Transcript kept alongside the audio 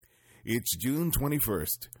It's June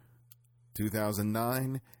 21st,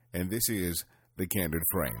 2009, and this is the Candid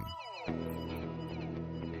Frame.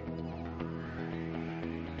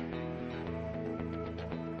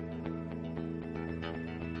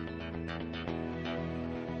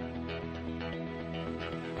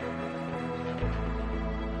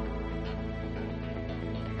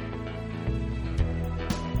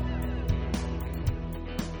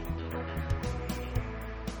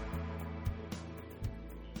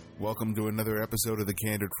 Welcome to another episode of The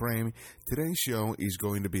Candid Frame. Today's show is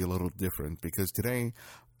going to be a little different because today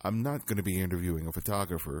I'm not going to be interviewing a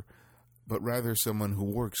photographer, but rather someone who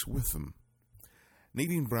works with them.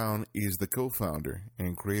 Nadine Brown is the co-founder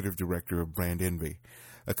and creative director of Brand Envy,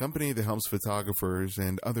 a company that helps photographers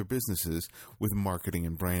and other businesses with marketing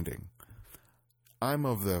and branding. I'm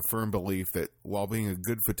of the firm belief that while being a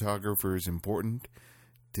good photographer is important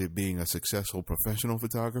to being a successful professional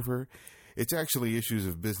photographer, it's actually issues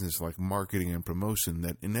of business like marketing and promotion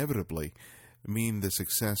that inevitably mean the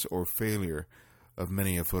success or failure of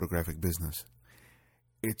many a photographic business.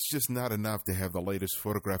 It's just not enough to have the latest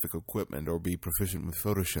photographic equipment or be proficient with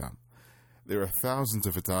Photoshop. There are thousands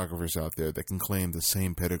of photographers out there that can claim the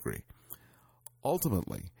same pedigree.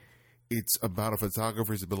 Ultimately, it's about a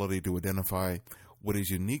photographer's ability to identify what is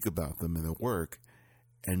unique about them in their work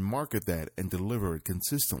and market that and deliver it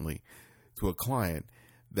consistently to a client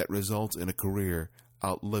that results in a career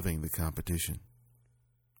outliving the competition.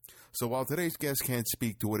 So while today's guest can't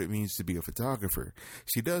speak to what it means to be a photographer,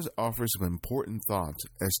 she does offer some important thoughts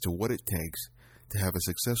as to what it takes to have a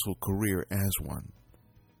successful career as one.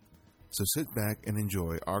 So sit back and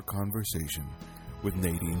enjoy our conversation with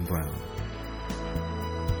Nadine Brown.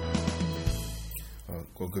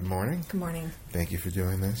 Well, good morning. Good morning. Thank you for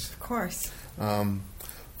doing this. Of course.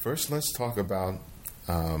 First, let's talk about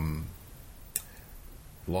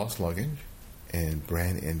Lost Luggage and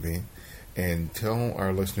Brand Envy, and tell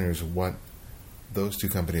our listeners what those two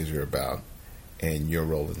companies are about and your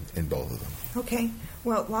role in both of them. Okay.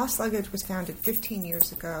 Well, Lost Luggage was founded 15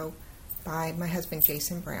 years ago by my husband,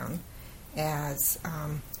 Jason Brown, as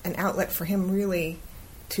an outlet for him really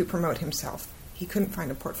to promote himself. He couldn't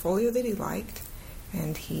find a portfolio that he liked,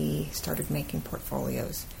 and he started making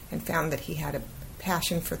portfolios and found that he had a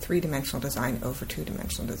passion for three-dimensional design over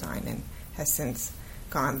two-dimensional design and has since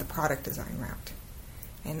gone the product design route.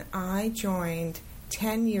 And I joined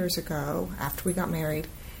 10 years ago after we got married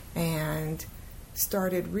and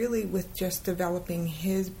started really with just developing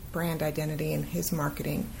his brand identity and his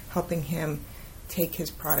marketing, helping him take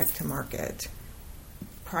his product to market.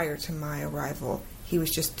 Prior to my arrival, he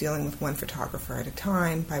was just dealing with one photographer at a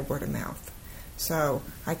time by word of mouth. So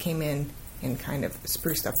I came in and kind of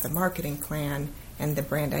spruced up the marketing plan and the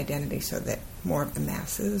brand identity so that more of the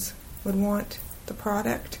masses would want the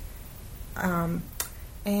product,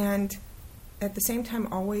 and at the same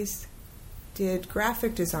time always did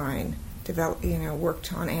graphic design,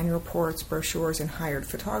 worked on annual reports, brochures, and hired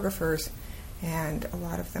photographers. And a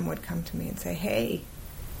lot of them would come to me and say, "Hey,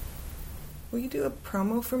 will you do a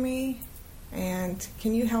promo for me? And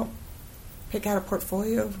can you help pick out a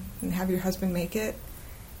portfolio and have your husband make it?"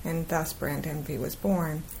 And thus Brand Envy was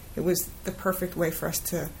born. It was the perfect way for us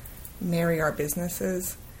to marry our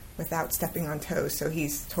businesses without stepping on toes. So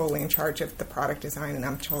he's totally in charge of the product design, and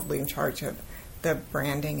I'm totally in charge of the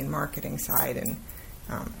branding and marketing side,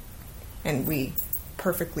 and we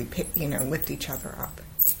perfectly lift each other up.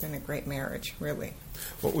 It's been a great marriage, really.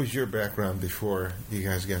 What was your background before you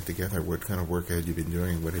guys got together? What kind of work had you been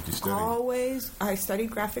doing? What did you study? I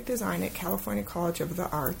studied graphic design at California College of the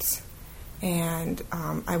Arts, and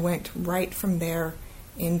I went right from there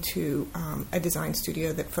into a design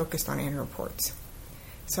studio that focused on annual reports.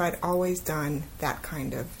 So I'd always done that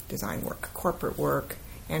kind of design work, corporate work,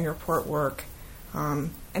 annual report work,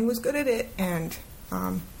 and was good at it, and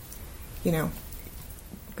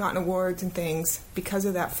gotten awards and things because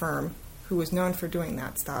of that firm, who was known for doing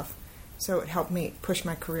that stuff. So it helped me push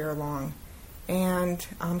my career along, and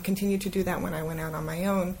continued to do that when I went out on my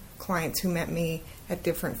own. Clients who met me at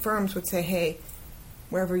different firms would say, "Hey,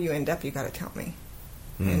 wherever you end up, you got to tell me."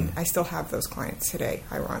 And I still have those clients today,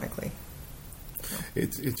 ironically.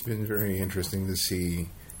 It's been very interesting to see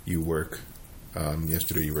you work.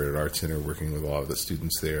 Yesterday you were at Art Center working with a lot of the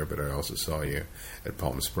students there, but I also saw you at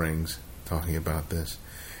Palm Springs talking about this.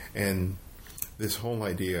 And this whole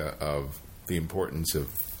idea of the importance of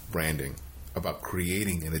branding, about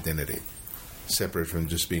creating an identity, separate from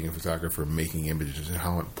just being a photographer making images, and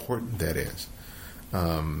how important that is.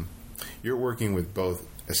 You're working with both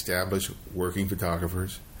established working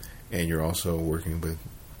photographers, and you're also working with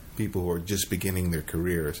people who are just beginning their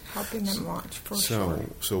careers. Helping them launch, for sure.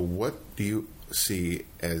 So what do you see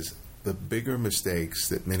as the bigger mistakes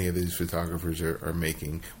that many of these photographers are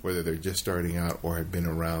making, whether they're just starting out or have been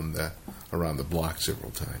around the block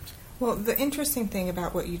several times? Well, the interesting thing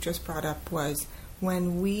about what you just brought up was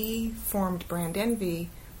when we formed Brand Envy,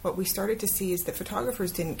 what we started to see is that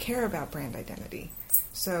photographers didn't care about brand identity.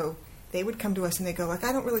 So they would come to us and they go like,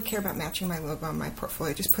 I don't really care about matching my logo on my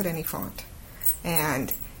portfolio, just put any font.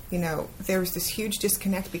 And, there was this huge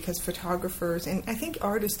disconnect because photographers, and I think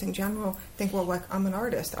artists in general, think, well, like, I'm an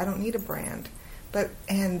artist, I don't need a brand.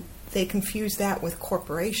 And they confuse that with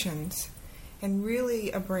corporations. And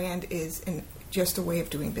really a brand is just a way of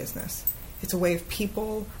doing business. It's a way of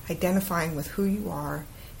people identifying with who you are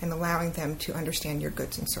and allowing them to understand your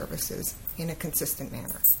goods and services in a consistent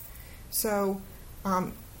manner. So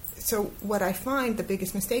what I find the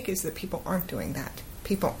biggest mistake is that people aren't doing that.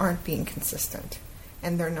 People aren't being consistent.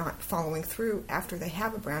 And they're not following through after they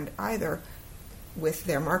have a brand either with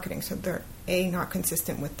their marketing. So they're A, not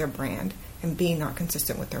consistent with their brand, and B, not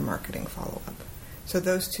consistent with their marketing follow-up. So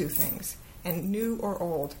those two things. And new or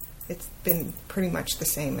old, it's been pretty much the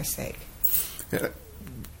same mistake. Yeah,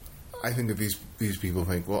 I think that these people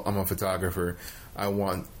think, well, I'm a photographer. I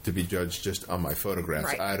want to be judged just on my photographs.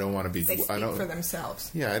 Right. I don't want to be. They speak for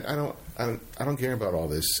themselves. Yeah, I don't care about all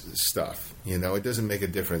this stuff. It doesn't make a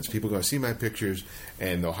difference. People are going to see my pictures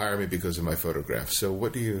and they'll hire me because of my photographs. So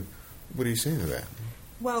what do you say to that?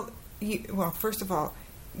 Well, first of all,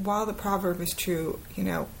 while the proverb is true,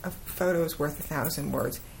 a photo is worth 1,000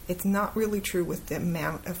 words. It's not really true with the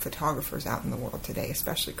amount of photographers out in the world today,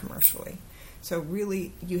 especially commercially. So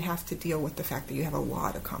really, you have to deal with the fact that you have a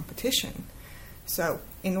lot of competition. So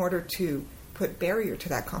in order to put barrier to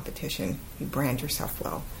that competition, you brand yourself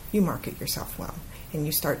well, you market yourself well, and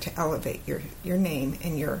you start to elevate your name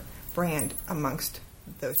and your brand amongst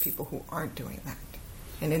those people who aren't doing that.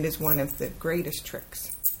 And it is one of the greatest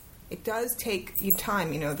tricks. It does take you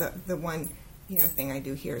time. The one thing I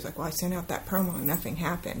do here is like, well, I sent out that promo and nothing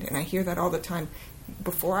happened. And I hear that all the time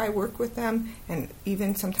before I work with them and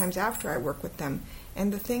even sometimes after I work with them.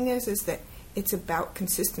 And the thing is that it's about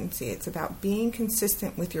consistency. It's about being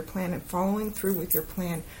consistent with your plan and following through with your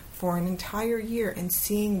plan for an entire year and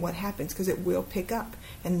seeing what happens, because it will pick up.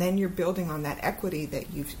 And then you're building on that equity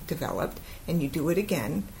that you've developed, and you do it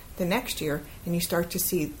again the next year, and you start to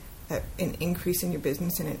see an increase in your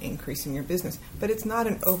business and an increase in your business. But it's not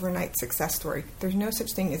an overnight success story. There's no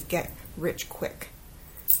such thing as get rich quick,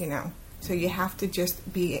 So you have to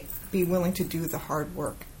just be willing to do the hard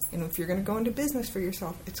work. And if you're going to go into business for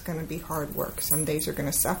yourself, it's going to be hard work. Some days are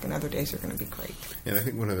going to suck and other days are going to be great. And I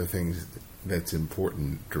think one of the things that's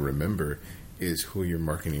important to remember is who you're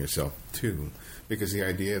marketing yourself to. Because the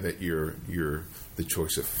idea that you're the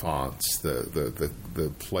choice of fonts,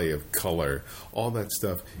 the play of color, all that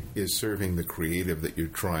stuff is serving the creative that you're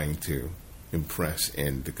trying to impress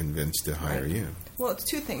and to convince to hire you. Well, it's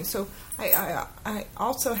two things. So I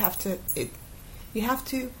also have to, you have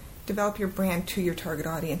to develop your brand to your target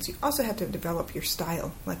audience. You also have to develop your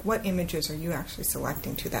style. Like, what images are you actually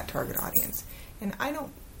selecting to that target audience? And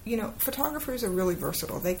photographers are really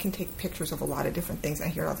versatile. They can take pictures of a lot of different things. I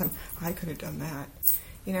hear all the time, I could have done that,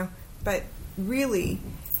 But really,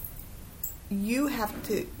 you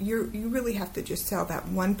really have to just sell that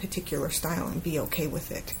one particular style and be okay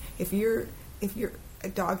with it. If you're a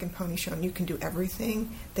dog and pony show and you can do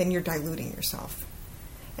everything, then you're diluting yourself.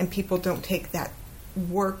 And people don't take that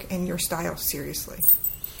work and your style seriously.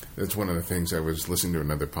 That's one of the things. I was listening to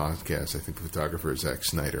another podcast. I think the photographer is Zack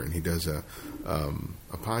Snyder, and he does a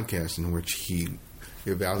podcast in which he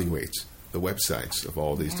evaluates the websites of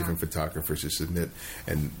all these different photographers who submit.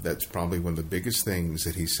 And that's probably one of the biggest things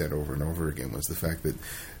that he said over and over again was the fact that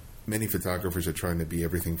many photographers are trying to be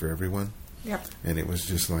everything for everyone. Yep. And it was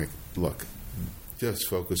just like, look, just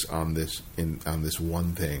focus on this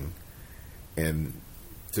one thing, and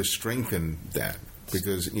to strengthen that,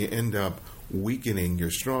 because you end up weakening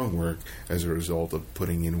your strong work as a result of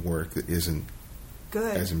putting in work that isn't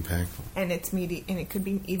good, as impactful, and it's and it could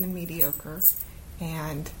be even mediocre.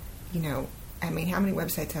 And how many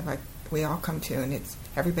websites have we all come to, and it's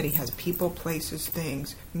everybody has people, places,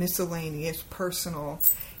 things, miscellaneous, personal.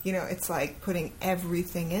 It's like putting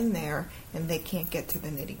everything in there, and they can't get to the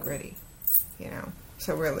nitty gritty.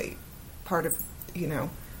 So really, part of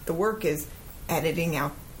the work is editing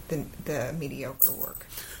out the mediocre work.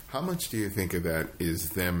 How much do you think of that is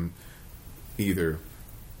them either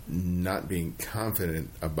not being confident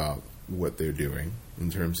about what they're doing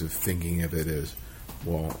in terms of thinking of it as,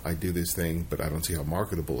 well, I do this thing, but I don't see how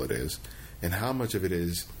marketable it is, and how much of it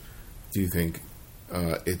is, do you think,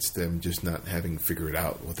 it's them just not having figured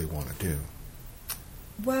out what they want to do?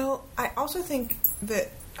 Well, I also think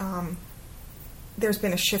that there's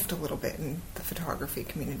been a shift a little bit in the photography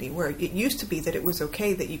community where it used to be that it was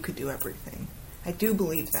okay that you could do everything. I do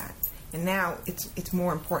believe that. And now it's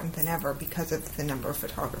more important than ever because of the number of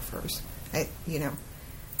photographers. That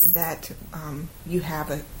you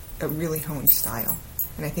have a really honed style.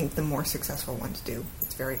 And I think the more successful ones do.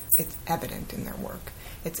 It's evident in their work.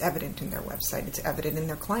 It's evident in their website. It's evident in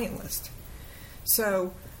their client list.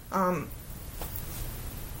 So, go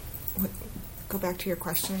back to your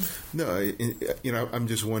question. No, I'm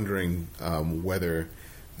just wondering whether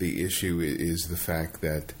the issue is the fact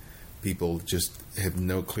that people just have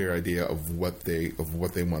no clear idea of what they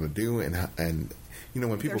want to do, and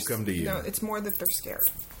when people come to you, no, it's more that they're scared.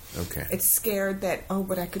 Okay, it's scared that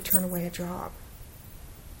but I could turn away a job.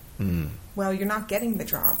 Well, you're not getting the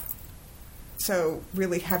job, so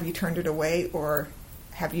really, have you turned it away, or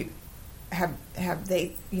have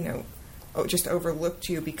they just overlooked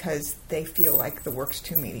you because they feel like the work's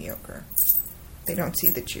too mediocre? They don't see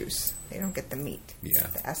the juice. They don't get the meat,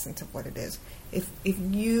 the essence of what it is. If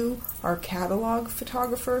you are a catalog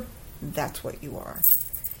photographer, that's what you are.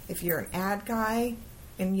 If you're an ad guy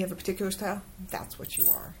and you have a particular style, that's what you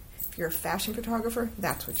are. If you're a fashion photographer,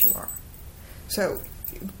 that's what you are. So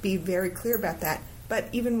be very clear about that. But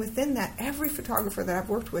even within that, every photographer that I've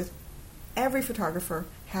worked with, every photographer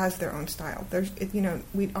has their own style.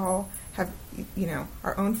 We all have,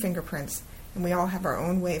 our own fingerprints, and we all have our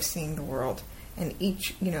own way of seeing the world. And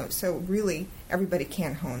each, so really everybody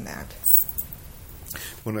can hone that.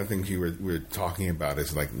 One of the things you were talking about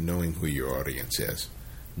is like knowing who your audience is,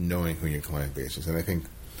 knowing who your client base is. And I think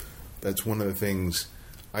that's one of the things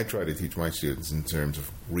I try to teach my students in terms of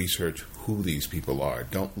research who these people are.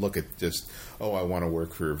 Don't look at just, I want to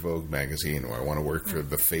work for Vogue magazine or I want to work for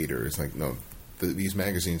The Fader. It's like, no, these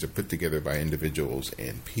magazines are put together by individuals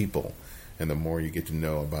and people. And the more you get to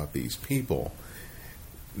know about these people,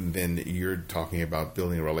 then you're talking about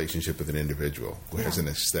building a relationship with an individual who has an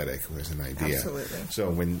aesthetic, who has an idea. Absolutely. So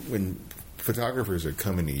when photographers are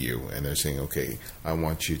coming to you and they're saying, okay, I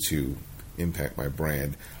want you to impact my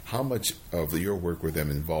brand, how much of your work with them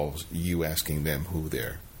involves you asking them who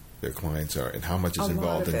their clients are, and how much is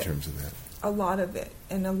involved in terms of that? A lot of it.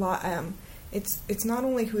 And a lot, it's not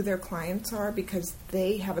only who their clients are because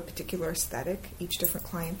they have a particular aesthetic, each different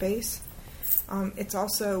client base. It's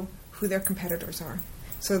also who their competitors are.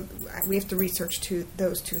 So we have to research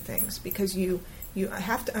those two things because you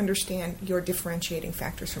have to understand your differentiating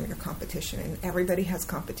factors from your competition. And everybody has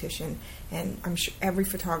competition, and I'm sure every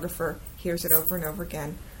photographer hears it over and over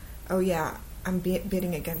again. Oh yeah, I'm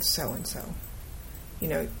bidding against so-and-so.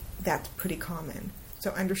 That's pretty common.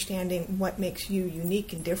 So understanding what makes you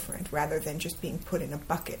unique and different rather than just being put in a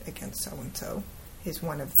bucket against so-and-so is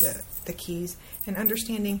one of the keys. And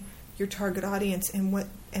understanding your target audience and what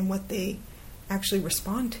they actually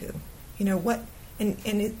respond to.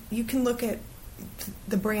 You can look at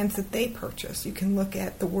the brands that they purchase. You can look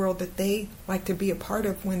at the world that they like to be a part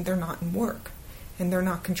of when they're not in work and they're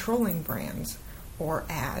not controlling brands or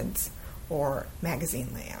ads or magazine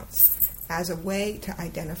layouts as a way to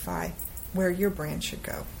identify where your brand should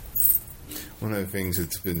go. One of the things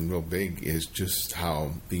that's been real big is just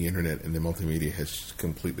how the internet and the multimedia has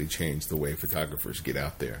completely changed the way photographers get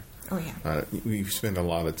out there. Oh, yeah. We spent a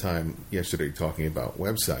lot of time yesterday talking about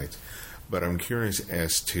websites, but I'm curious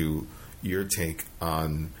as to your take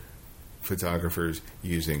on photographers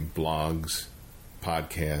using blogs,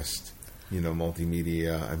 podcasts,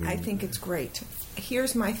 multimedia. I think it's great.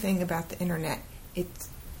 Here's my thing about the internet.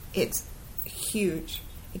 It's huge.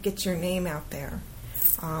 It gets your name out there.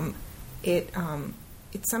 It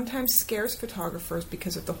sometimes scares photographers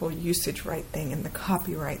because of the whole usage right thing and the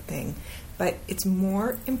copyright thing. But it's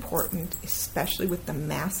more important, especially with the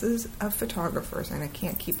masses of photographers, and I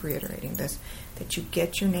can't keep reiterating this, that you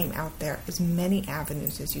get your name out there as many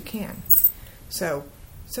avenues as you can. So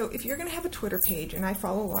if you're going to have a Twitter page, and I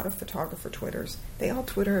follow a lot of photographer Twitters, they all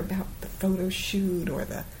Twitter about the photo shoot or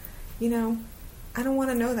I don't want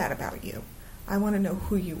to know that about you. I want to know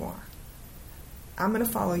who you are. I'm going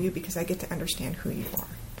to follow you because I get to understand who you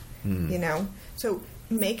are. So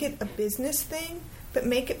make it a business thing, but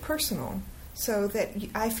make it personal so that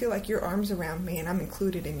I feel like your arm's around me and I'm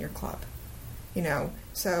included in your club.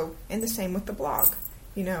 So, and the same with the blog.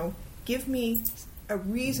 Give me a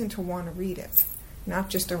reason to want to read it, not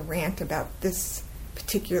just a rant about this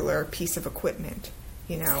particular piece of equipment,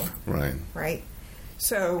 Right. Right?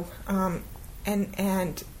 So, and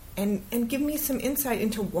give me some insight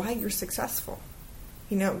into why you're successful,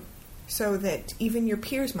 so that even your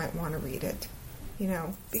peers might want to read it,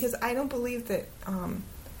 because I don't believe that,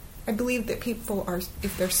 I believe that people are,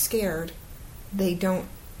 if they're scared, they don't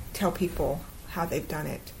tell people how they've done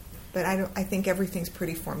it. But I think everything's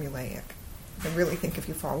pretty formulaic. I really think if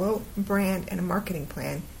you follow a brand and a marketing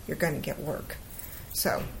plan, you're going to get work.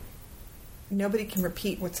 So nobody can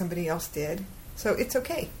repeat what somebody else did. So it's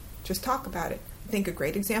okay. Just talk about it. I think a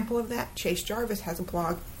great example of that, Chase Jarvis has a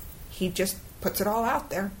blog. He just puts it all out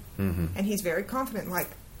there. Mm-hmm. And he's very confident. Like,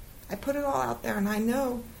 I put it all out there, and I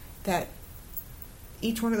know that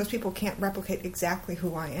each one of those people can't replicate exactly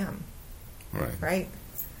who I am. Right. Right?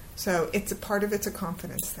 So it's a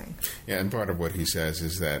confidence thing. Yeah, and part of what he says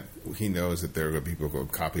is that he knows that there are people who will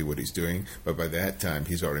copy what he's doing, but by that time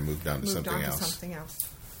he's already moved on to something else.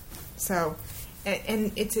 So,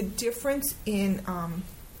 and it's a difference in,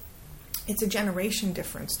 it's a generation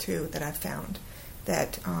difference too that I've found,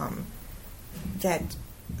 that that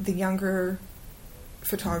the younger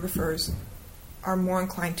photographers are more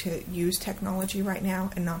inclined to use technology right now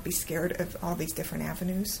and not be scared of all these different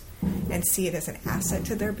avenues and see it as an asset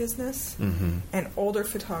to their business. Mm-hmm. And older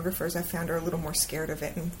photographers, I found, are a little more scared of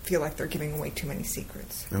it and feel like they're giving away too many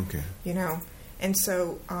secrets. Okay. You know? And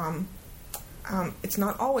so it's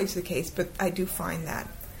not always the case, but I do find that.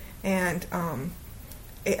 And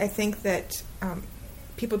I think that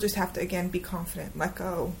people just have to, again, be confident, let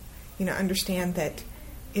go, understand that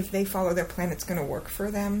if they follow their plan, it's going to work for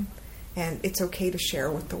them. And it's okay to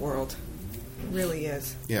share with the world. It really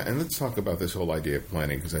is. Yeah, and let's talk about this whole idea of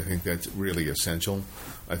planning, because I think that's really essential.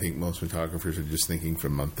 I think most photographers are just thinking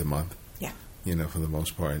from month to month. Yeah. For the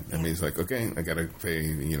most part. Yeah. I mean, it's like, okay, I got to pay,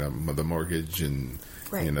 the mortgage and,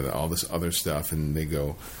 right. All this other stuff. And they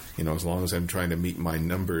go, as long as I'm trying to meet my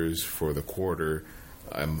numbers for the quarter,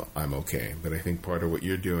 I'm okay. But I think part of what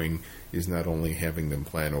you're doing is not only having them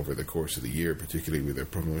plan over the course of the year, particularly with their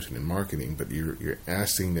promotion and marketing, but you're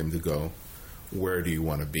asking them to go, where do you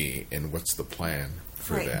want to be and what's the plan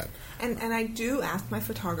for right. that? And I do ask my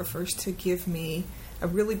photographers to give me a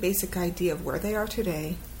really basic idea of where they are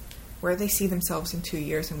today, where they see themselves in 2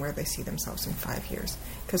 years, and where they see themselves in 5 years.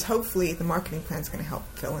 Because hopefully the marketing plan is going to help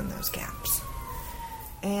fill in those gaps.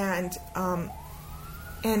 And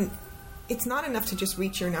it's not enough to just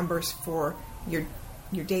reach your numbers for your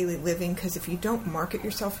daily living, because if you don't market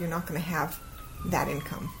yourself, you're not going to have that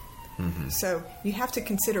income. Mm-hmm. So you have to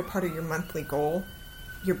consider part of your monthly goal,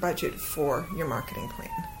 your budget for your marketing plan.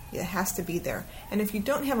 It has to be there. And if you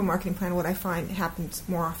don't have a marketing plan, what I find happens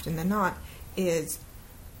more often than not is,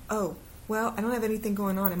 oh, well, I don't have anything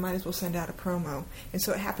going on, I might as well send out a promo. And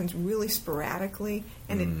so it happens really sporadically,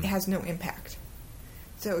 and it has no impact.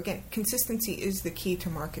 So again, consistency is the key to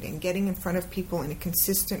marketing. Getting in front of people in a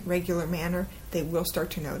consistent, regular manner, they will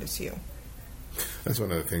start to notice you. That's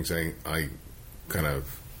one of the things I kind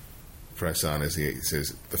of press on, is he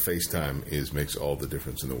says the FaceTime makes all the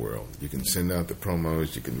difference in the world. You can send out the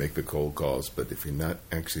promos, you can make the cold calls, but if you're not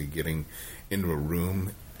actually getting into a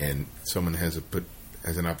room and someone has an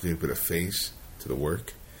opportunity to put a face to the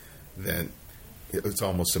work, then it's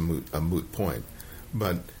almost a moot point.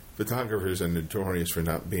 But photographers are notorious for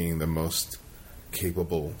not being the most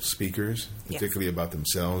capable speakers, particularly about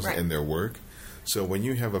themselves right. and their work. So when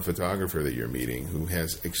you have a photographer that you're meeting who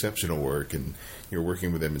has exceptional work and you're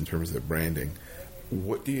working with them in terms of their branding,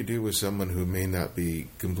 what do you do with someone who may not be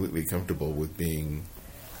completely comfortable with being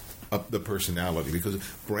up the personality? Because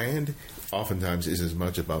brand oftentimes is as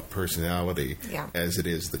much about personality as it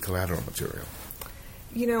is the collateral material.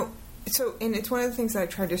 So, and it's one of the things that I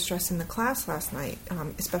tried to stress in the class last night,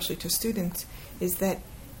 especially to students, is that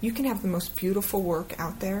you can have the most beautiful work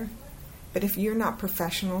out there, but if you're not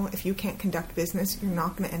professional, if you can't conduct business, you're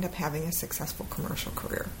not going to end up having a successful commercial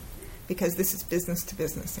career, because this is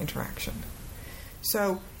business-to-business interaction.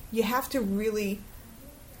 So you have to really,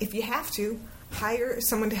 if you have to, hire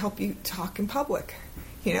someone to help you talk in public.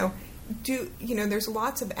 There's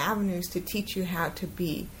lots of avenues to teach you how to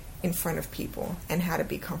be in front of people and how to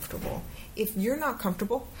be comfortable. If you're not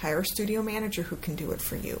comfortable, hire a studio manager who can do it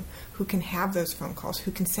for you, who can have those phone calls,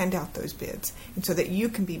 who can send out those bids, and so that you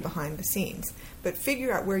can be behind the scenes. But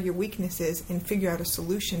figure out where your weakness is and figure out a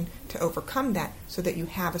solution to overcome that so that you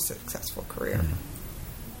have a successful career.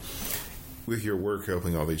 Mm-hmm. With your work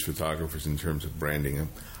helping all these photographers in terms of branding,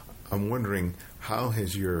 I'm wondering, how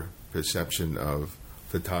has your perception of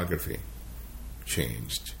photography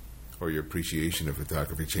changed? Or your appreciation of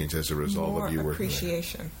photography changed as a result of you working More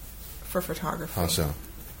appreciation for photography. How so?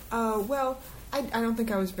 Well, I don't think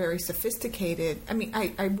I was very sophisticated. I mean,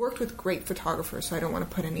 I worked with great photographers, so I don't want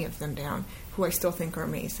to put any of them down, who I still think are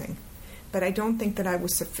amazing. But I don't think that I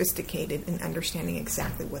was sophisticated in understanding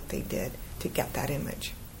exactly what they did to get that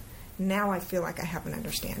image. Now I feel like I have an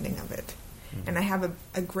understanding of it. Mm-hmm. And I have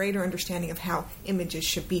a greater understanding of how images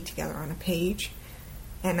should be together on a page.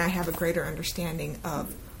 And I have a greater understanding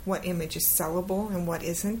of what image is sellable and what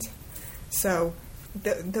isn't. So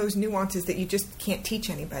those nuances that you just can't teach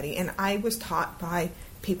anybody. And I was taught by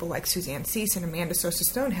people like Suzanne Cease and Amanda Sosa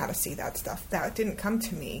Stone how to see that stuff. That didn't come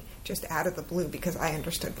to me just out of the blue because I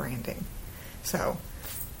understood branding. So,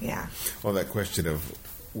 yeah. Well, that question of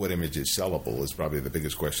what image is sellable is probably the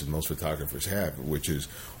biggest question most photographers have, which is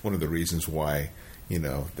one of the reasons why,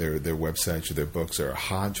 their websites or their books are a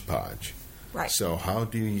hodgepodge. Right. So how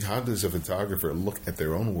does a photographer look at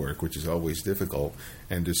their own work, which is always difficult,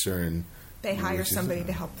 and discern? They hire somebody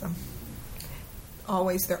to help them.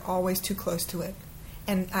 They're always too close to it.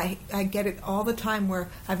 And I get it all the time where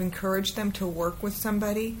I've encouraged them to work with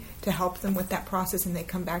somebody to help them with that process, and they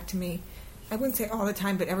come back to me. I wouldn't say all the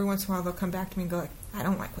time, but every once in a while they'll come back to me and go, I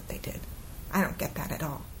don't like what they did. I don't get that at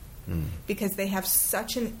all. Because they have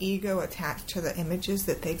such an ego attached to the images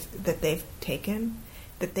that they've taken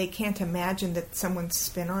that they can't imagine that someone's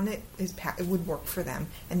spin on it would work for them.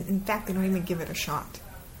 And in fact, they don't even give it a shot.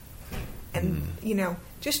 And,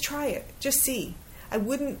 just try it. Just see. I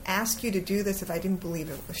wouldn't ask you to do this if I didn't believe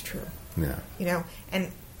it was true. Yeah.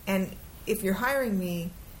 And if you're hiring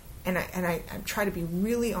me, and I try to be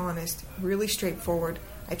really honest, really straightforward.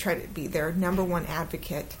 I try to be their number one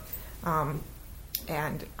advocate,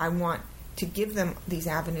 and I want to give them these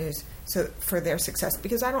avenues for their success,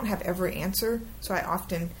 because I don't have every answer. So I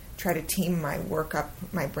often try to team my work up,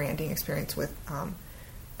 my branding experience with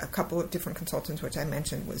a couple of different consultants, which I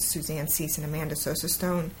mentioned was Suzanne Cease and Amanda Sosa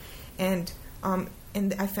Stone, and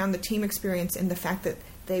I found the team experience in the fact that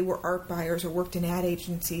they were art buyers or worked in ad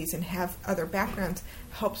agencies and have other backgrounds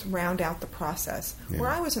helps round out the process. Yeah. Where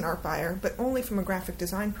I was an art buyer, but only from a graphic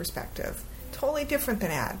design perspective, totally different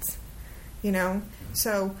than ads,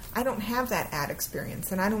 So I don't have that ad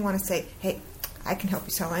experience, and I don't want to say, hey, I can help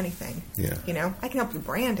you sell anything. Yeah. I can help you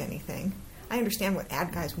brand anything. I understand what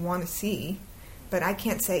ad guys want to see, but I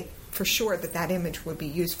can't say for sure that image would be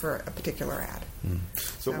used for a particular ad.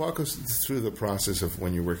 So walk us through the process of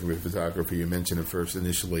when you're working with photography. You mentioned at first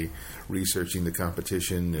initially researching the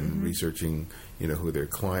competition and researching, who their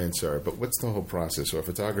clients are. But what's the whole process? So a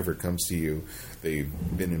photographer comes to you, they've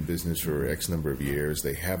been in business for X number of years,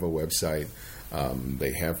 they have a website,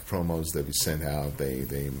 they have promos that we sent out,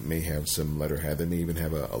 they may have some letterhead, they may even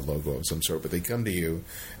have a logo of some sort, but they come to you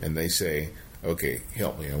and they say, okay,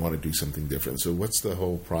 help me, I want to do something different. So what's the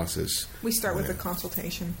whole process? We start with a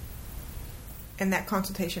consultation. And that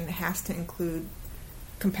consultation has to include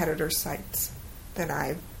competitors' sites that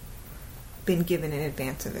I've been given in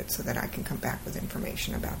advance of it so that I can come back with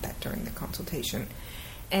information about that during the consultation.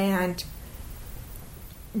 And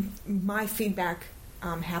my feedback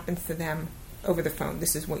happens to them over the phone.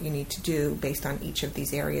 This is what you need to do based on each of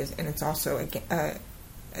these areas. And it's also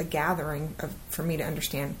a gathering for me to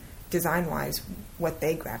understand design-wise what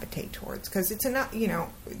they gravitate towards. Because it's enough,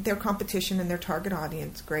 their competition and their target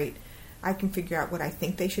audience, great. I can figure out what I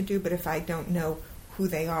think they should do, but if I don't know who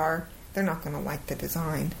they are, they're not going to like the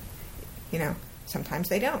design. Sometimes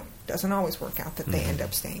they don't. Doesn't always work out that they end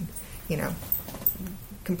up staying,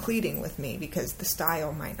 completing with me because the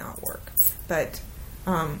style might not work. But,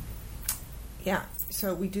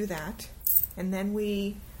 so we do that, and then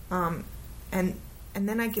we, and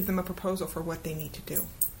then I give them a proposal for what they need to do.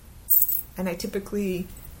 And I typically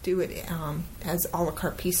do it as a la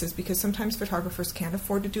carte pieces because sometimes photographers can't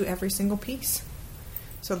afford to do every single piece.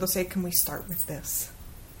 So they'll say, can we start with this?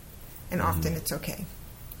 And often it's okay.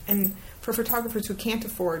 And for photographers who can't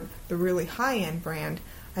afford the really high-end brand,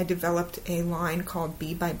 I developed a line called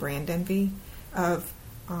B by Brand Envy of,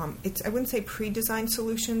 I wouldn't say pre-designed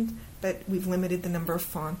solutions, but we've limited the number of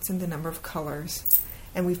fonts and the number of colors,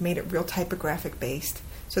 and we've made it real typographic based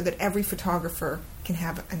so that every photographer can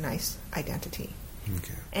have a nice identity.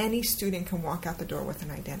 Okay. Any student can walk out the door with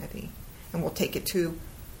an identity, and we'll take it to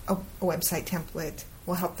a website template.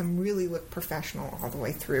 We'll help them really look professional all the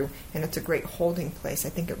way through, and it's a great holding place. I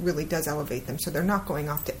think it really does elevate them, so they're not going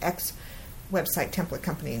off to X website template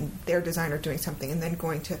company and their designer doing something, and then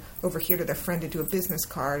going to over here to their friend to do a business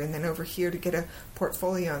card, and then over here to get a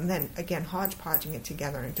portfolio, and then again hodgepodging it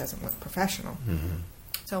together, and it doesn't look professional.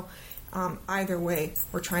 So either way,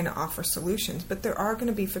 we're trying to offer solutions. But there are going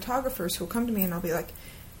to be photographers who will come to me and I'll be like,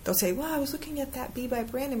 they'll say, well, I was looking at that B by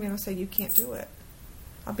Brand, and I'll say, you can't do it.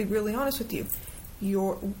 I'll be really honest with you.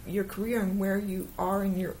 Your career and where you are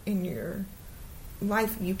in your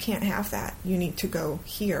life, you can't have that. You need to go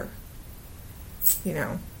here.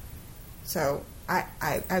 So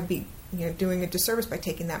I'd be doing a disservice by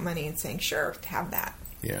taking that money and saying, sure, have that.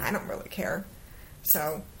 Yeah. I don't really care.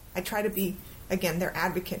 So I try to be, again, their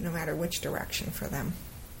advocate no matter which direction for them.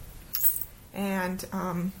 And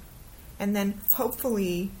then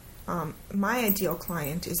hopefully my ideal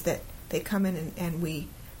client is that they come in and we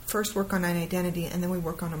first work on an identity, and then we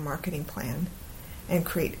work on a marketing plan and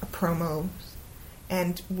create a promo.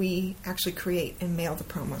 And we actually create and mail the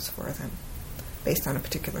promos for them based on a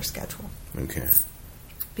particular schedule. Okay.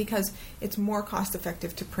 Because it's more cost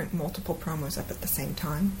effective to print multiple promos up at the same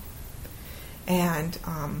time. And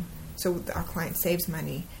so our client saves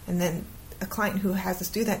money. And then a client who has us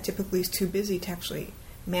do that typically is too busy to actually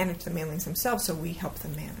manage the mailings themselves, so we help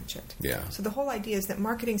them manage it. Yeah. So the whole idea is that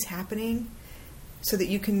marketing's happening so that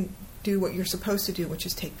you can do what you're supposed to do, which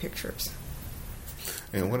is take pictures.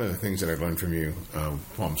 And one of the things that I learned from you,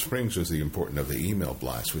 Palm Springs, was the importance of the email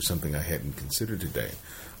blast, which was something I hadn't considered today.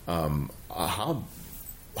 How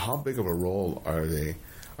big of a role are they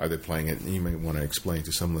playing? And you may want to explain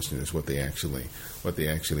to some listeners what they actually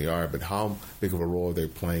are. But how big of a role are they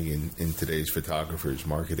playing in today's photographers'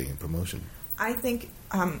 marketing and promotion? I think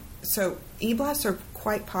so. E-blasts are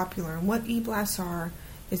quite popular, and what e-blasts are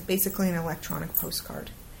is basically an electronic postcard.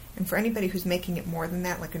 And for anybody who's making it more than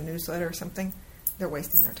that, like a newsletter or something, they're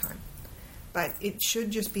wasting their time. But it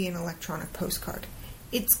should just be an electronic postcard.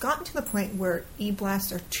 It's gotten to the point where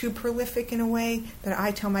e-blasts are too prolific in a way that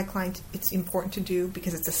I tell my clients it's important to do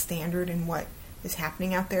because it's a standard in what is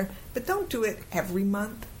happening out there. But don't do it every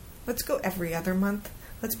month. Let's go every other month.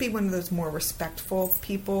 Let's be one of those more respectful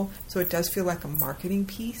people so it does feel like a marketing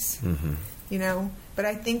piece, you know. But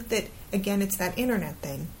I think that, again, it's that internet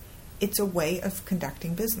thing. It's a way of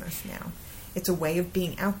conducting business now. It's a way of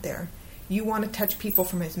being out there. You want to touch people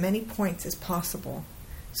from as many points as possible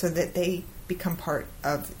so that they become part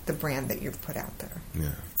of the brand that you've put out there.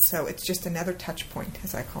 Yeah. So it's just another touch point,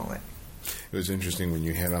 as I call it. It was interesting when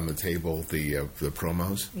you had on the table the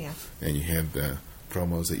promos. Yeah. And you had the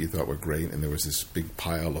promos that you thought were great, and there was this big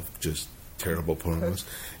pile of just terrible promos.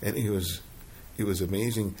 And it was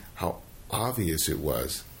amazing how obvious it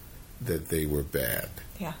was that they were bad.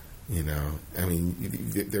 Yeah. You know, I mean,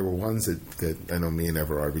 there were ones that I know me and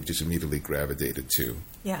Everard, we just immediately gravitated to.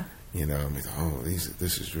 Yeah. You know, I mean,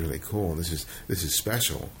 this is really cool. This is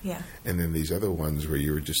special. Yeah. And then these other ones where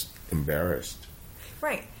you were just embarrassed.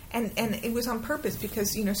 Right. And it was on purpose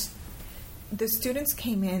because, you know, the students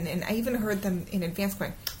came in, and I even heard them in advance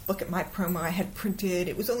going, look at my promo I had printed.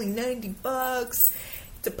 It was only $90.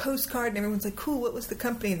 It's a postcard. And everyone's like, cool, what was the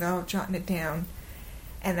company? And they're all jotting it down.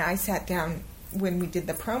 And I sat down when we did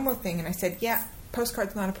the promo thing, and I said, yeah,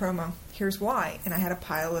 postcard's not a promo. Here's why. And I had a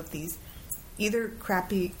pile of these either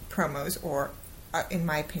crappy promos or, in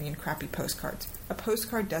my opinion, crappy postcards. A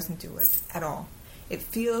postcard doesn't do it at all. It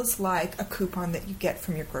feels like a coupon that you get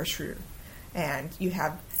from your grocery, and you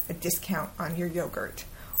have a discount on your yogurt.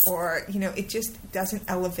 Or, you know, it just doesn't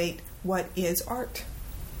elevate what is art.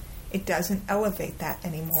 It doesn't elevate that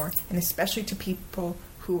anymore, and especially to people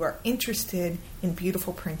who are interested in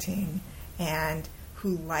beautiful printing and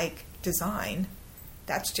who like design,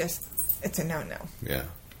 it's a no-no. Yeah.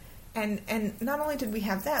 And not only did we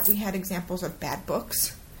have that, we had examples of bad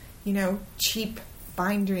books, you know, cheap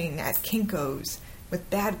binding at Kinko's with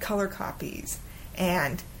bad color copies,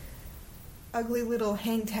 and ugly little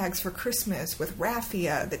hang tags for Christmas with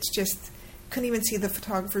raffia that's just, couldn't even see the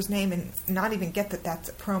photographer's name and not even get that that's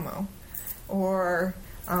a promo. Or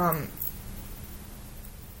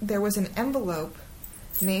there was an envelope,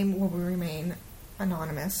 name will remain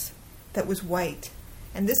anonymous, that was white.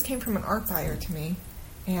 And this came from an art buyer to me.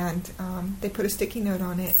 And they put a sticky note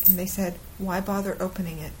on it, and they said, why bother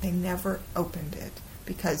opening it? They never opened it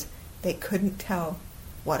because they couldn't tell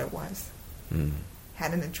what it was.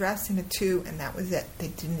 Had an address and a 2, and that was it. They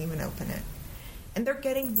didn't even open it. And they're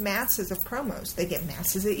getting masses of promos. They get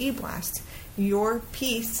masses of e-blasts. Your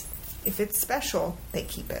piece, if it's special, they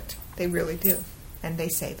keep it. They really do. And they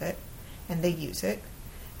save it, and they use it,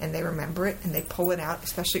 and they remember it, and they pull it out,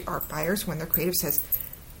 especially art buyers, when their creative says,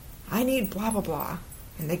 I need blah, blah, blah.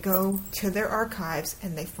 And they go to their archives,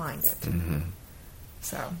 and they find it.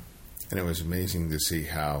 So. And it was amazing to see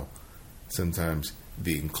how sometimes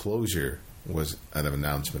the enclosure was an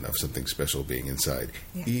announcement of something special being inside,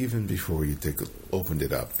 even before you opened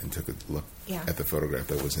it up and took a look at the photograph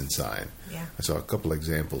that was inside. Yeah. I saw a couple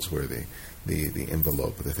examples where the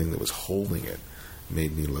envelope, the thing that was holding it,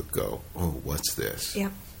 made me go, oh, what's this?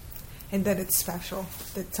 Yeah. And that it's special,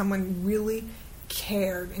 that someone really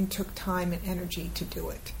cared and took time and energy to do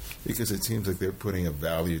it. Because it seems like they're putting a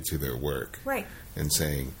value to their work. Right. And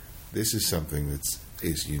saying, this is something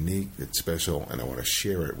is unique, it's special, and I want to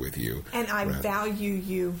share it with you. And I value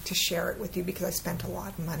you to share it with you because I spent a lot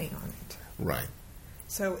of money on it. Right.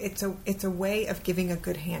 So it's a way of giving a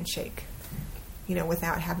good handshake, you know,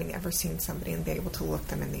 without having ever seen somebody and be able to look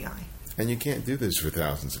them in the eye. And you can't do this for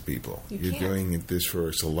thousands of people. You're can't. doing this for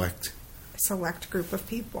a select Group of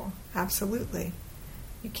people. Absolutely.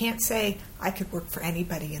 You can't say, I could work for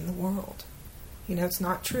anybody in the world. It's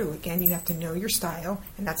not true. Again, you have to know your style,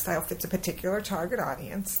 and that style fits a particular target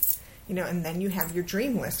audience, and then you have your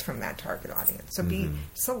dream list from that target audience. So be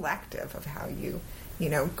selective of how you,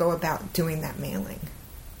 go about doing that mailing.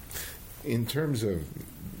 In terms of,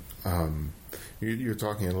 you're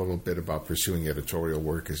talking a little bit about pursuing editorial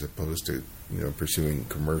work as opposed to, pursuing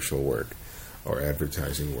commercial work or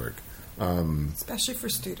advertising work. Especially for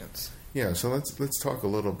students. Yeah, so let's talk a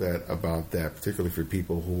little bit about that, particularly for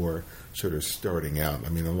people who are sort of starting out. I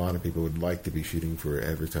mean, a lot of people would like to be shooting for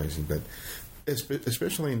advertising, but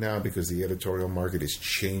especially now because the editorial market is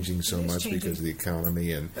changing so much because of the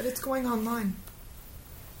economy. But it's going online.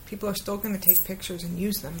 People are still going to take pictures and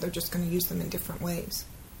use them. They're just going to use them in different ways.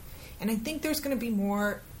 And I think there's going to be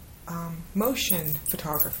more motion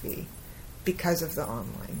photography because of the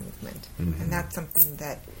online movement. Mm-hmm. And that's something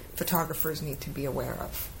that photographers need to be aware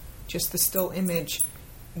of. Just the still image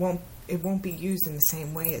won't be used in the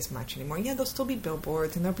same way as much anymore. Yeah, there'll still be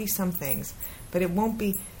billboards and there'll be some things, but it won't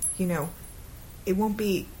be, it won't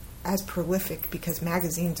be as prolific because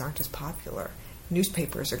magazines aren't as popular.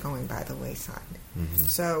 Newspapers are going by the wayside. Mm-hmm.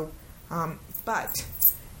 So, but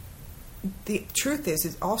the truth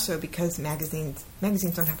is also because magazines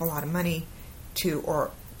don't have a lot of money to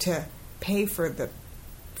pay for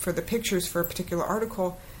the pictures for a particular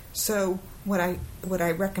article. So what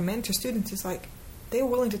I recommend to students is they're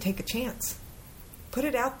willing to take a chance. Put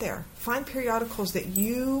it out there. Find periodicals that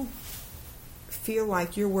you feel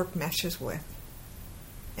like your work meshes with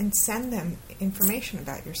and send them information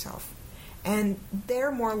about yourself. And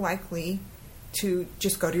they're more likely to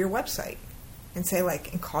just go to your website and say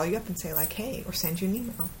and call you up and say hey, or send you an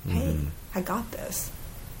email. Mm-hmm. Hey, I got this.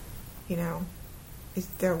 Is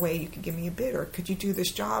there a way you could give me a bid, or could you do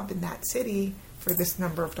this job in that city for this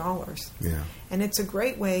number of dollars? Yeah. And it's a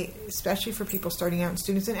great way, especially for people starting out and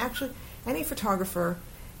students, and actually any photographer,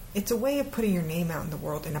 it's a way of putting your name out in the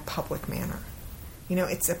world in a public manner.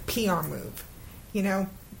 It's a PR move.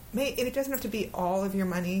 It doesn't have to be all of your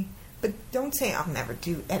money, but don't say, I'll never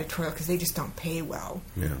do editorial because they just don't pay well.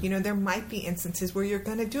 Yeah. There might be instances where you're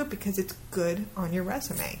going to do it because it's good on your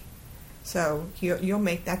resume. So you'll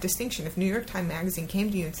make that distinction. If New York Times Magazine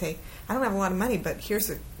came to you and say, I don't have a lot of money, but here's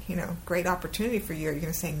a great opportunity for you, are you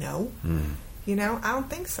going to say no? I don't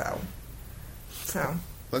think so. So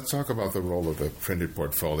let's talk about the role of the printed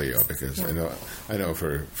portfolio, because I know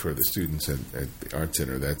for the students at the Art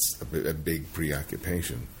Center that's a big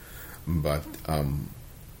preoccupation. But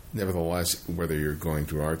nevertheless, whether you're going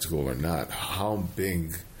to art school or not, how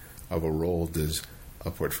big of a role does a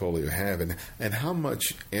portfolio have, and how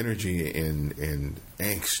much energy and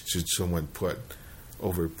angst should someone put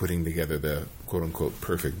over putting together the quote-unquote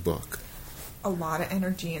perfect book? A lot of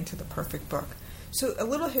energy into the perfect book. So a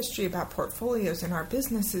little history about portfolios in our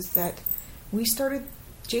business is that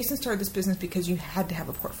Jason started this business because you had to have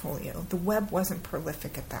a portfolio. The web wasn't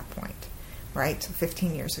prolific at that point, right? So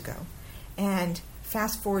 15 years ago. And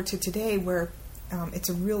fast forward to today where it's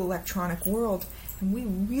a real electronic world, and we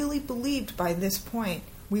really believed by this point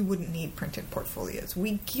we wouldn't need printed portfolios.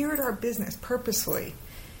 We geared our business purposely,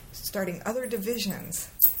 starting other divisions,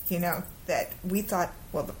 that we thought,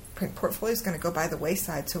 well, the print portfolio is going to go by the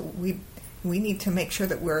wayside, so we need to make sure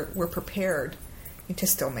that we're prepared to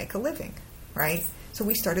still make a living, right? So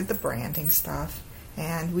we started the branding stuff,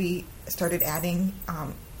 and we started adding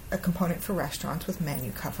a component for restaurants with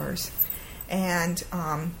menu covers, and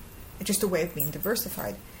just a way of being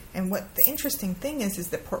diversified. And what the interesting thing is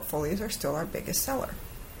that portfolios are still our biggest seller.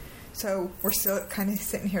 So we're still kind of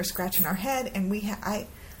sitting here scratching our head, and I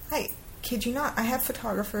kid you not, I have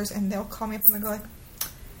photographers, and they'll call me up and they'll go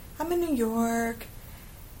I'm in New York,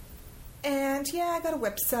 and I got a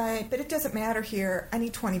website, but it doesn't matter here. I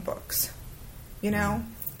need 20 books.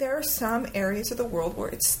 There are some areas of the world where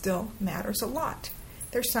it still matters a lot.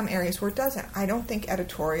 There's some areas where it doesn't. I don't think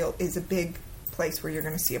editorial is a big place where you're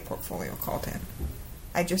going to see a portfolio called in.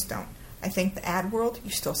 I just don't. I think the ad world,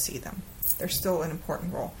 you still see them. They're still an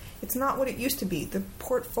important role. It's not what it used to be. The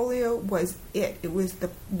portfolio was it. It was the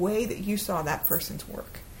way that you saw that person's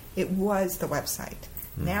work. It was the website.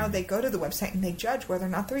 Mm-hmm. Now they go to the website and they judge whether or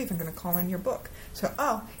not they're even going to call in your book. So,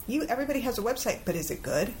 everybody has a website, but is it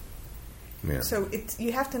good? Yeah. So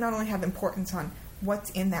you have to not only have importance on what's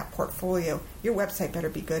in that portfolio, your website better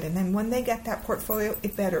be good. And then when they get that portfolio,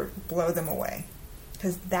 it better blow them away,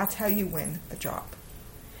 because that's how you win the job.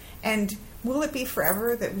 And will it be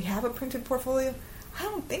forever that we have a printed portfolio? I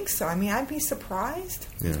don't think so. I mean, I'd be surprised.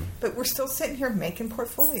 Yeah. But we're still sitting here making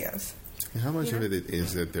portfolios. And how much of it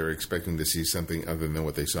is that they're expecting to see something other than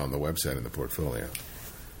what they saw on the website in the portfolio?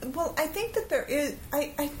 Well, I think that there is.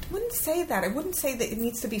 I wouldn't say that. I wouldn't say that it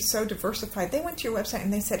needs to be so diversified. They went to your website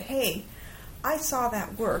and they said, "Hey, I saw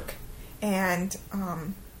that work, and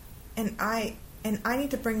I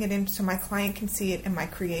need to bring it in so my client can see it and my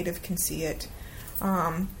creative can see it."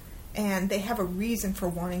 And they have a reason for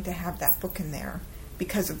wanting to have that book in there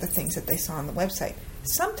because of the things that they saw on the website.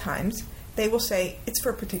 Sometimes they will say it's for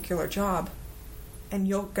a particular job, and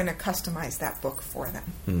you're going to customize that book for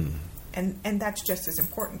them. And that's just as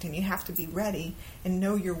important. And you have to be ready and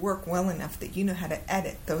know your work well enough that you know how to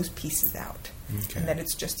edit those pieces out, and that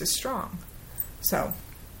it's just as strong. So,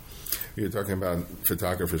 you're talking about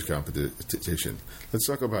photographers' competition. Let's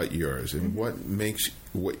talk about yours and what makes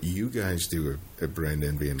what you guys do at Brand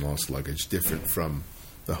Envy and Lost Luggage different from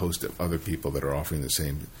the host of other people that are offering the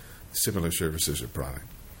same similar services or product.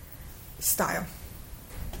 Style.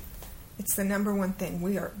 It's the number one thing.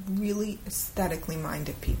 We are really aesthetically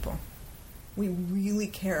minded people. We really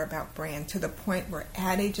care about brand to the point where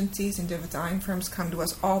ad agencies and design firms come to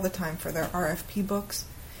us all the time for their RFP books,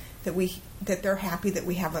 that they're happy that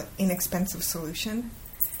we have an inexpensive solution.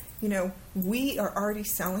 You know, we are already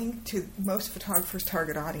selling to most photographers'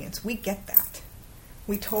 target audience. We get that.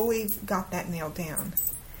 We totally got that nailed down.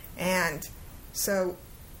 And so,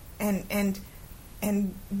 and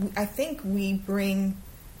I think we bring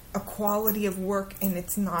a quality of work, and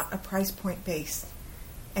it's not a price point based,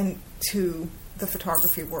 and to the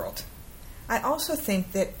photography world. I also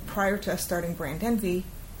think that prior to us starting Brand Envy,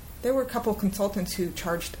 there were a couple of consultants who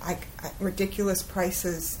charged ridiculous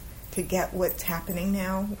prices to get what's happening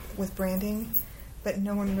now with branding, but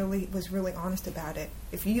no one was really honest about it.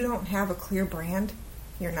 If you don't have a clear brand,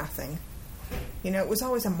 you're nothing. You know, it was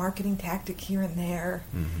always a marketing tactic here and there.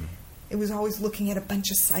 It was always looking at a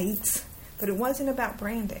bunch of sites, but it wasn't about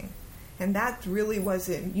branding. And that really was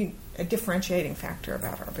a differentiating factor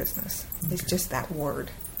about our business. It's just that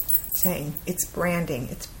word, saying it's branding,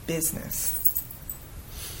 it's business.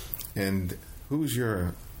 And who's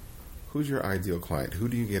your ideal client? Who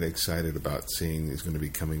do you get excited about seeing is going to be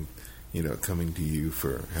coming to you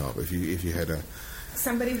for help? If you had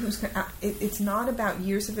somebody who's it's not about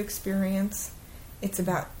years of experience. It's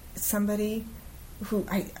about somebody who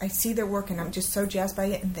I see their work and I'm just so jazzed by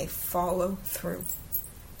it, and they follow through.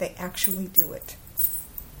 They actually do it.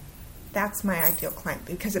 That's my ideal client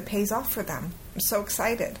because it pays off for them. I'm so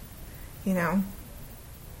excited, you know.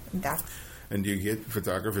 And do you get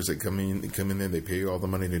photographers that come in there, they pay you all the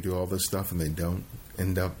money to do all this stuff, and they don't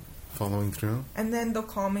end up following through? And then they'll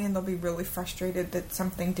call me and they'll be really frustrated that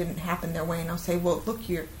something didn't happen their way, and I'll say, well, look,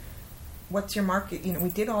 what's your market? You know, we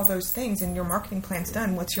did all those things, and your marketing plan's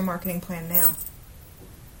done. What's your marketing plan now?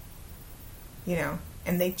 You know,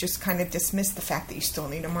 and they just kind of dismiss the fact that you still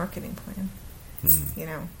need a marketing plan. You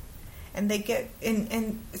know, and they get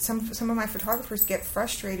and some of my photographers get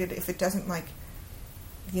frustrated if it doesn't like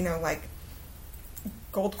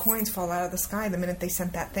gold coins fall out of the sky the minute they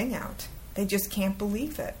sent that thing out. They just can't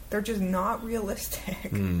believe it. They're just not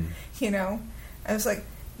realistic. You know, I was like,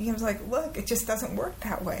 look, it just doesn't work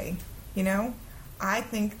that way. You know, I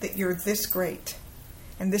think that you're this great,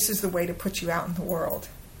 and this is the way to put you out in the world.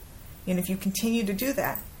 And if you continue to do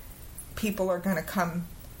that, people are going to come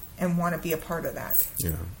and want to be a part of that.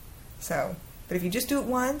 Yeah. So, but if you just do it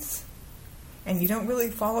once and you don't really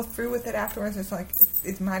follow through with it afterwards, it's like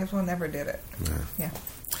it might as well never did it. Yeah.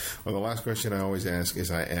 Well, the last question I always ask is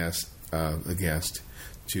I ask the guest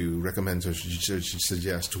to recommend or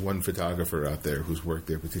suggest one photographer out there whose work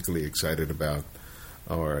they're particularly excited about,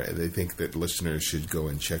 or they think that listeners should go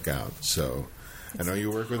and check out. So, I know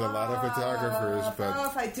you work with a lot of photographers, but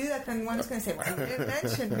if I do that, then one's going to say, "Well, you didn't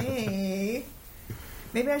mention me."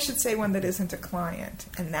 Maybe I should say one that isn't a client,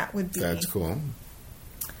 and that would be. That's cool.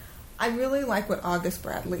 I really like what August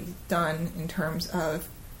Bradley's done in terms of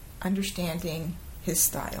understanding his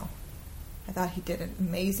style. I thought he did an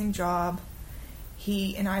amazing job.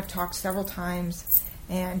 He and I have talked several times,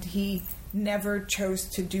 and he never chose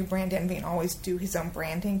to do Brand Envy and always do his own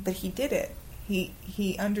branding, but he did it.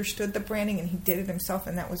 He understood the branding and he did it himself,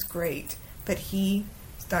 and that was great. But he's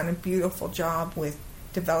done a beautiful job with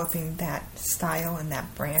developing that style and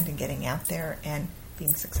that brand and getting out there and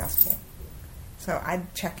being successful. So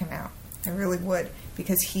I'd check him out. I really would,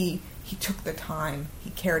 because he took the time.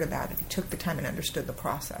 He cared about it. He took the time and understood the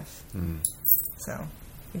process. So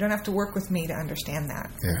you don't have to work with me to understand that.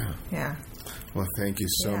 Yeah. Well, thank you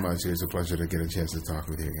so much. It was a pleasure to get a chance to talk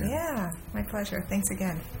with you again. Yeah, my pleasure. Thanks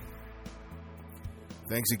again.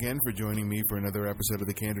 Thanks again for joining me for another episode of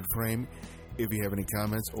The Candid Frame. If you have any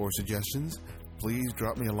comments or suggestions, please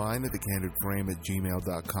drop me a line at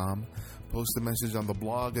thecandidframe@gmail.com. Post a message on the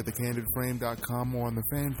blog at thecandidframe.com or on the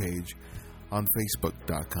fan page on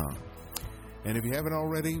Facebook.com. And if you haven't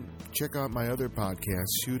already, check out my other podcast,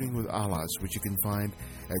 Shooting with Alas, which you can find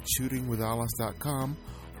at shootingwithalas.com,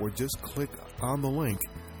 or just click on the link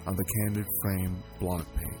on the Candid Frame blog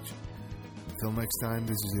page. Until next time,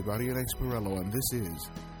 this is Evarian Exparello, and this is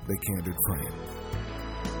The Candid Frame.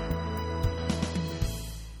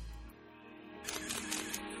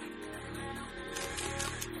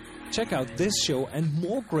 Check out this show and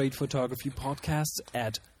more great photography podcasts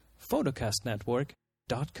at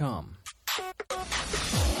photocastnetwork.com.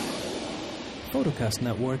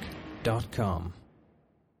 photocastnetwork.com